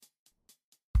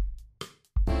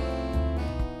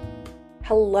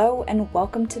Hello and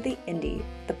welcome to The Indie,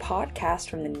 the podcast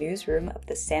from the newsroom of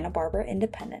the Santa Barbara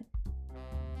Independent.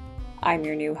 I'm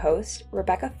your new host,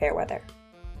 Rebecca Fairweather.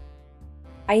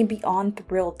 I am beyond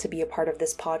thrilled to be a part of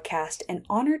this podcast and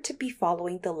honored to be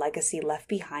following the legacy left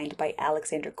behind by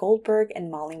Alexander Goldberg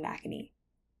and Molly McEnany.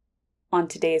 On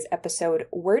today's episode,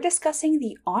 we're discussing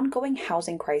the ongoing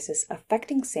housing crisis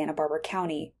affecting Santa Barbara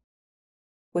County.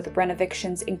 With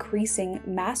renovictions increasing,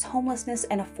 mass homelessness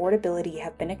and affordability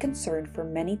have been a concern for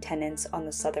many tenants on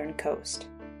the southern coast.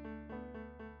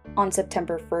 On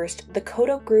September 1st, the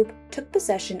Codo Group took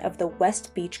possession of the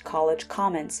West Beach College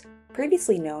Commons,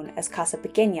 previously known as Casa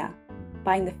Pequeña,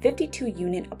 buying the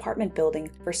 52-unit apartment building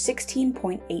for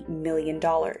 $16.8 million.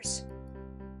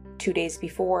 2 days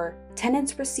before,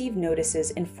 tenants received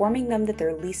notices informing them that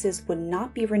their leases would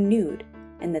not be renewed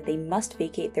and that they must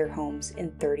vacate their homes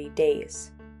in 30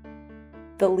 days.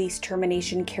 The lease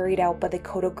termination carried out by the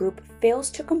Codo Group fails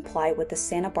to comply with the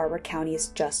Santa Barbara County's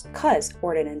Just Cause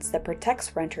ordinance that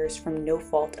protects renters from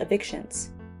no-fault evictions.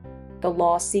 The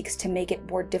law seeks to make it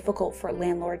more difficult for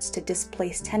landlords to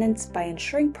displace tenants by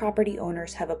ensuring property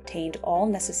owners have obtained all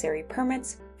necessary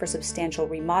permits for substantial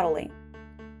remodeling.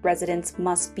 Residents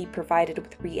must be provided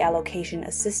with reallocation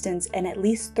assistance and at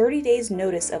least 30 days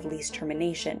notice of lease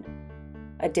termination.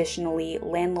 Additionally,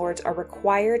 landlords are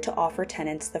required to offer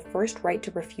tenants the first right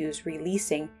to refuse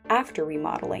releasing after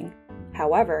remodeling.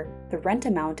 However, the rent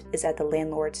amount is at the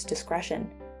landlord's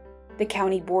discretion. The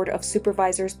County Board of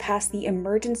Supervisors passed the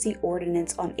emergency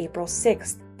ordinance on April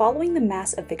 6th, following the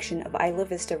mass eviction of Isla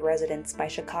Vista residents by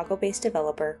Chicago-based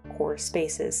developer Core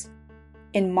Spaces.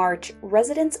 In March,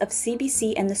 residents of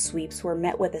CBC and the Sweeps were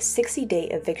met with a 60-day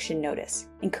eviction notice,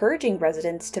 encouraging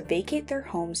residents to vacate their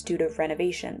homes due to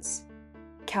renovations.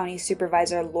 County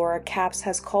Supervisor Laura Capps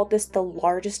has called this the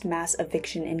largest mass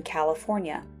eviction in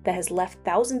California that has left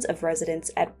thousands of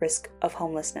residents at risk of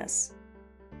homelessness.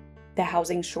 The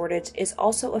housing shortage is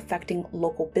also affecting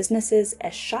local businesses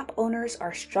as shop owners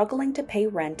are struggling to pay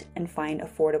rent and find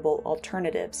affordable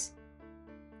alternatives.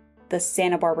 The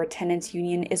Santa Barbara Tenants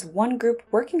Union is one group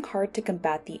working hard to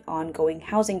combat the ongoing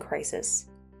housing crisis.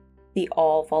 The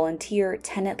all-volunteer,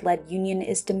 tenant-led union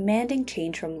is demanding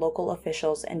change from local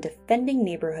officials and defending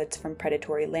neighborhoods from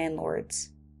predatory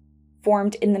landlords.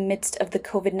 Formed in the midst of the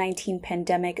COVID-19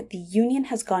 pandemic, the union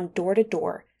has gone door to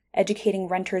door, educating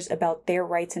renters about their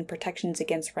rights and protections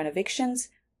against renovictions,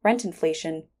 rent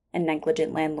inflation, and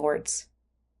negligent landlords.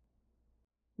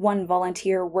 One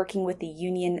volunteer working with the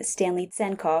union, Stanley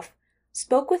Tsankoff,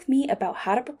 spoke with me about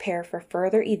how to prepare for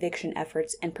further eviction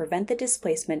efforts and prevent the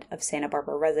displacement of Santa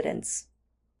Barbara residents.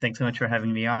 Thanks so much for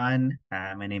having me on.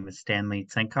 My name is Stanley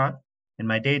Tsankoff. In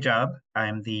my day job,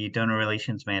 I'm the Donor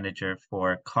Relations Manager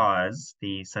for CAUSE,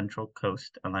 the Central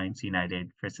Coast Alliance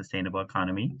United for Sustainable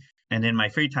Economy. And in my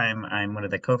free time, I'm one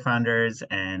of the co-founders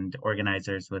and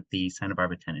organizers with the Santa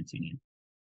Barbara Tenants Union.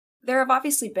 There have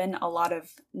obviously been a lot of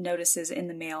notices in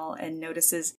the mail and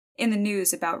notices in the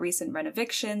news about recent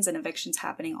renovictions and evictions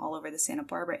happening all over the Santa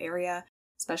Barbara area,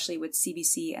 especially with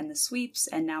CBC and the Sweeps,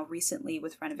 and now recently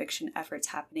with renoviction efforts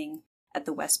happening at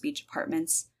the West Beach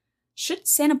Apartments. Should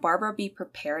Santa Barbara be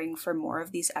preparing for more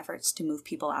of these efforts to move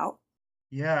people out?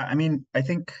 Yeah, I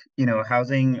think,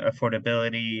 housing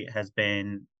affordability has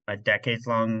been a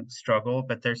decades-long struggle,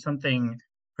 but there's something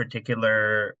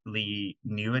particularly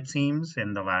new, it seems,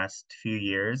 in the last few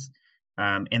years,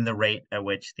 in the rate at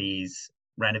which these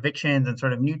renovictions and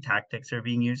sort of new tactics are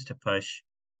being used to push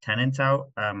tenants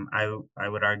out. I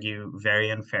would argue very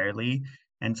unfairly.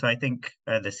 And so I think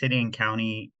the city and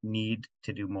county need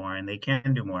to do more, and they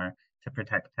can do more to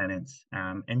protect tenants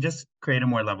and just create a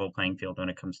more level playing field when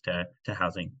it comes to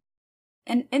housing.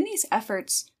 And in these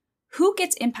efforts, who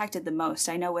gets impacted the most?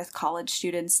 I know with college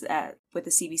students, with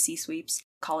the CBC Sweeps,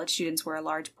 college students were a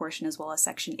large portion as well as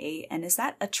Section 8. And is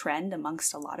that a trend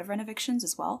amongst a lot of renovictions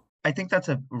as well? I think that's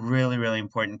a really, really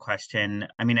important question.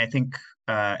 I think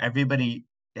it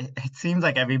seems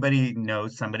like everybody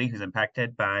knows somebody who's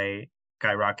impacted by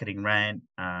skyrocketing rent,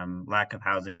 lack of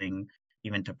housing,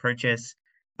 even to purchase.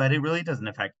 But it really doesn't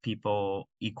affect people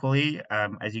equally.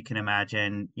 As you can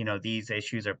imagine, these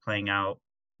issues are playing out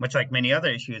much like many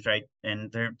other issues, right?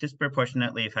 And they're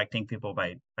disproportionately affecting people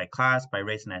by class, by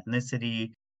race and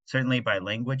ethnicity, certainly by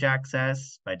language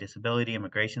access, by disability,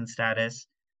 immigration status.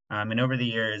 And over the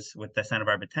years with the Santa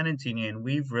Barbara Tenants Union,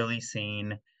 we've really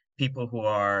seen people who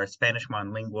are Spanish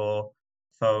monolingual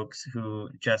folks who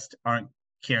just aren't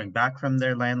hearing back from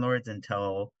their landlords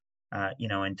until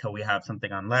we have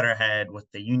something on letterhead with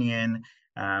the union.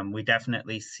 We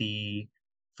definitely see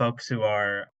folks who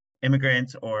are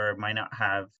immigrants or might not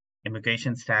have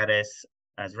immigration status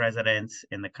as residents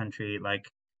in the country, like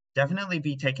definitely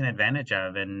be taken advantage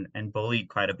of and bullied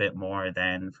quite a bit more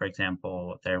than, for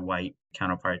example, their white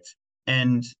counterparts.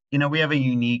 And, we have a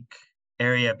unique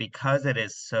area because it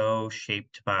is so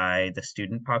shaped by the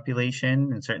student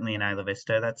population, and certainly in Isla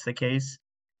Vista, that's the case.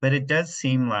 But it does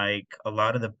seem like a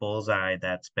lot of the bullseye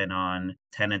that's been on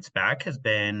tenants' back has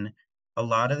been a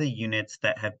lot of the units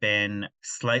that have been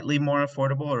slightly more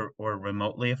affordable or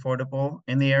remotely affordable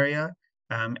in the area.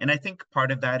 And I think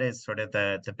part of that is sort of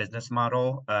the business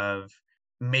model of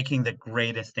making the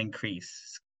greatest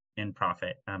increase in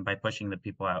profit by pushing the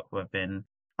people out who have been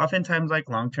oftentimes like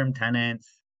long-term tenants,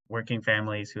 working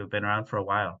families who have been around for a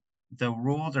while. The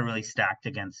rules are really stacked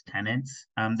against tenants.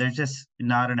 There's just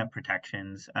not enough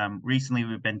protections. Recently,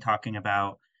 we've been talking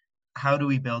about how do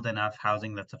we build enough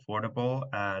housing that's affordable,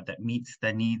 that meets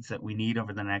the needs that we need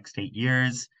over the next 8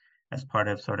 years as part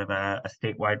of sort of a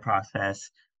statewide process.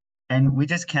 And we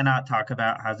just cannot talk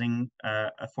about housing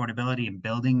affordability and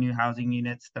building new housing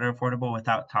units that are affordable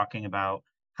without talking about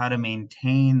how to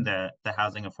maintain the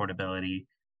housing affordability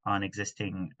on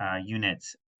existing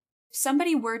units. If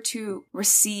somebody were to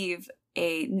receive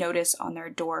a notice on their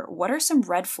door, what are some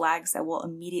red flags that will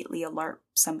immediately alert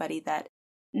somebody that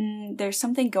there's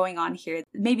something going on here?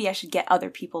 Maybe I should get other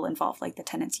people involved, like the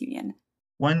tenants union.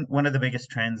 One of the biggest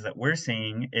trends that we're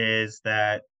seeing is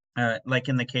that, like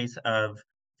in the case of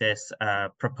this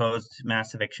proposed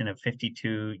mass eviction of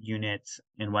 52 units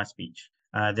in West Beach,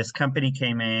 this company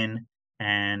came in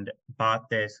and bought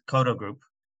this Kodo Group.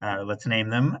 Let's name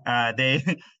them. They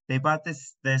they bought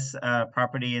this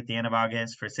property at the end of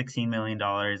August for $16 million.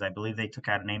 I believe they took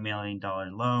out an $8 million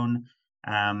loan,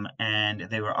 and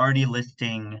they were already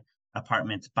listing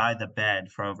apartments by the bed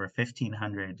for over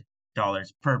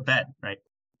 $1,500 per bed, right?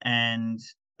 And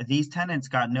these tenants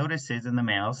got notices in the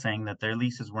mail saying that their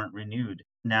leases weren't renewed.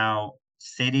 Now,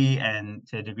 city and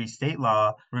to a degree state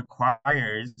law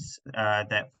requires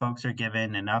that folks are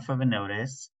given enough of a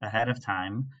notice ahead of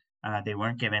time. They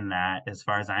weren't given that, as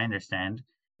far as I understand,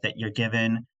 that you're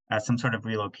given some sort of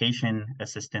relocation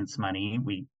assistance money.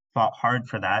 We fought hard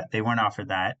for that. They weren't offered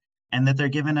that. And that they're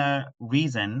given a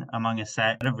reason among a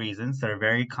set of reasons that are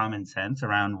very common sense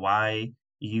around why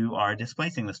you are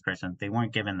displacing this person. They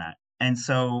weren't given that. And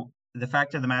so the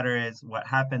fact of the matter is, what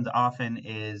happens often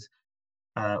is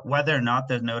whether or not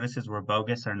those notices were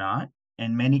bogus or not,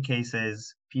 in many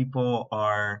cases, people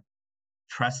are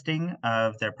trusting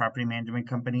of their property management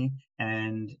company,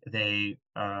 and they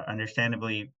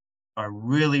understandably are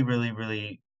really, really,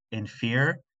 really in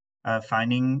fear of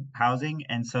finding housing,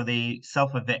 and so they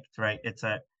self-evict. Right?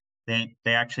 They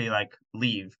actually like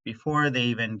leave before they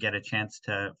even get a chance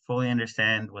to fully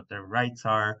understand what their rights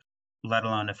are, let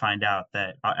alone to find out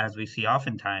that, as we see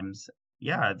oftentimes,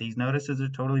 yeah, these notices are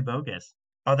totally bogus.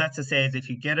 All that's to say is, if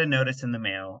you get a notice in the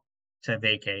mail to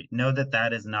vacate, know that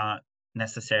that is not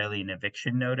necessarily an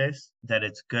eviction notice, that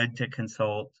it's good to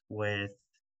consult with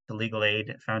the Legal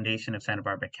Aid Foundation of Santa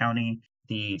Barbara County.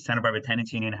 The Santa Barbara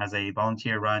Tenants Union has a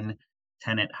volunteer run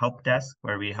tenant help desk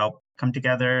where we help come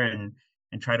together and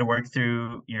try to work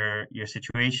through your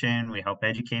situation. We help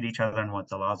educate each other on what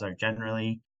the laws are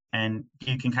generally. And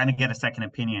you can kind of get a second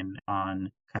opinion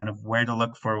on kind of where to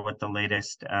look for what the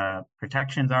latest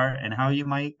protections are and how you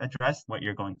might address what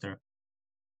you're going through.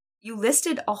 You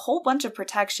listed a whole bunch of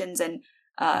protections and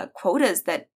quotas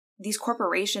that these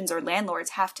corporations or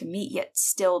landlords have to meet, yet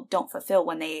still don't fulfill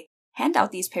when they hand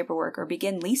out these paperwork or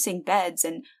begin leasing beds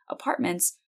and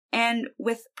apartments. And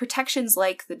with protections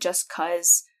like the Just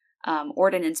Cause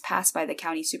ordinance passed by the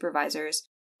county supervisors,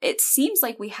 it seems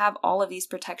like we have all of these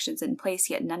protections in place,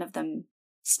 yet none of them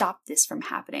stop this from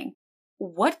happening.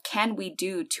 What can we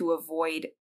do to avoid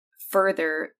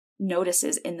further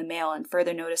notices in the mail and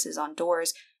further notices on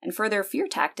doors and further fear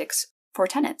tactics for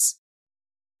tenants?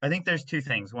 I think there's two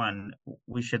things. One,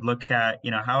 we should look at,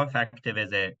 how effective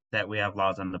is it that we have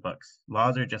laws on the books?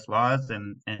 Laws are just laws,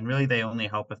 and really they only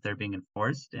help if they're being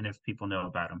enforced and if people know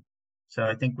about them. So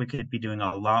I think we could be doing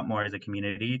a lot more as a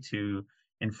community to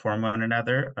inform one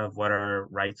another of what our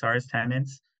rights are as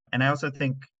tenants. And I also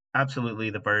think absolutely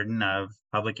the burden of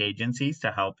public agencies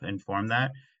to help inform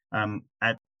that.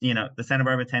 At the Santa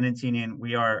Barbara Tenants Union,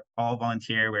 we are all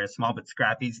volunteer. We're a small but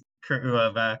scrappy crew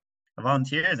of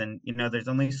volunteers, and there's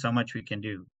only so much we can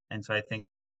do. And so I think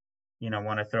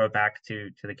want to throw it back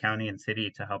to the county and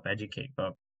city to help educate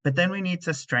folks. But then we need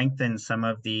to strengthen some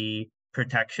of the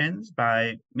protections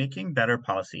by making better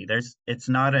policy. It's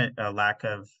not a lack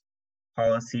of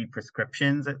policy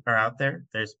prescriptions that are out there.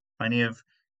 There's plenty of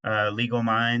legal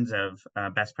minds of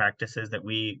best practices that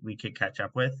we could catch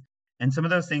up with, and some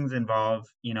of those things involve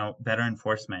better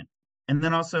enforcement. And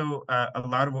then also a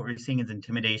lot of what we're seeing is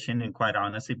intimidation and quite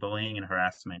honestly, bullying and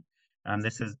harassment.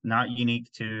 This is not unique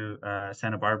to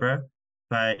Santa Barbara,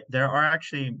 but there are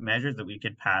actually measures that we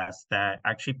could pass that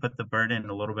actually put the burden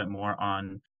a little bit more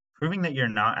on proving that you're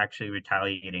not actually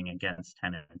retaliating against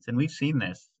tenants. And we've seen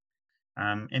this.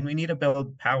 And we need to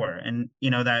build power. And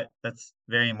that's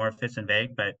very amorphous and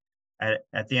vague, but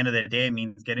at the end of the day, it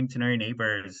means getting to know your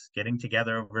neighbors, getting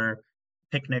together over a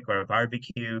picnic or a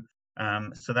barbecue.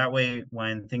 So that way,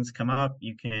 when things come up,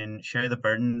 you can share the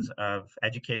burdens of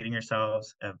educating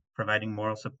yourselves, of providing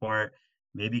moral support,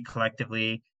 maybe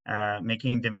collectively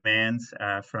making demands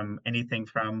from anything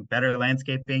from better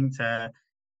landscaping to,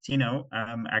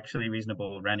 actually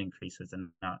reasonable rent increases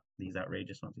and not these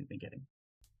outrageous ones we've been getting.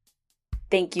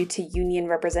 Thank you to Union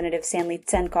Representative Stanley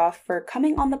Tsenkov for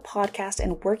coming on the podcast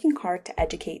and working hard to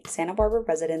educate Santa Barbara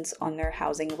residents on their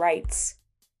housing rights.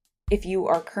 If you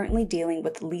are currently dealing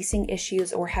with leasing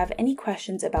issues or have any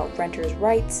questions about renters'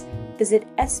 rights, visit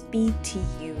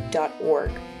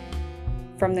sbtu.org.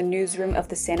 From the newsroom of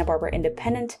the Santa Barbara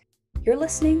Independent, you're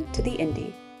listening to The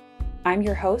Indie. I'm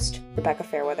your host, Rebecca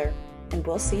Fairweather, and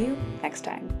we'll see you next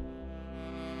time.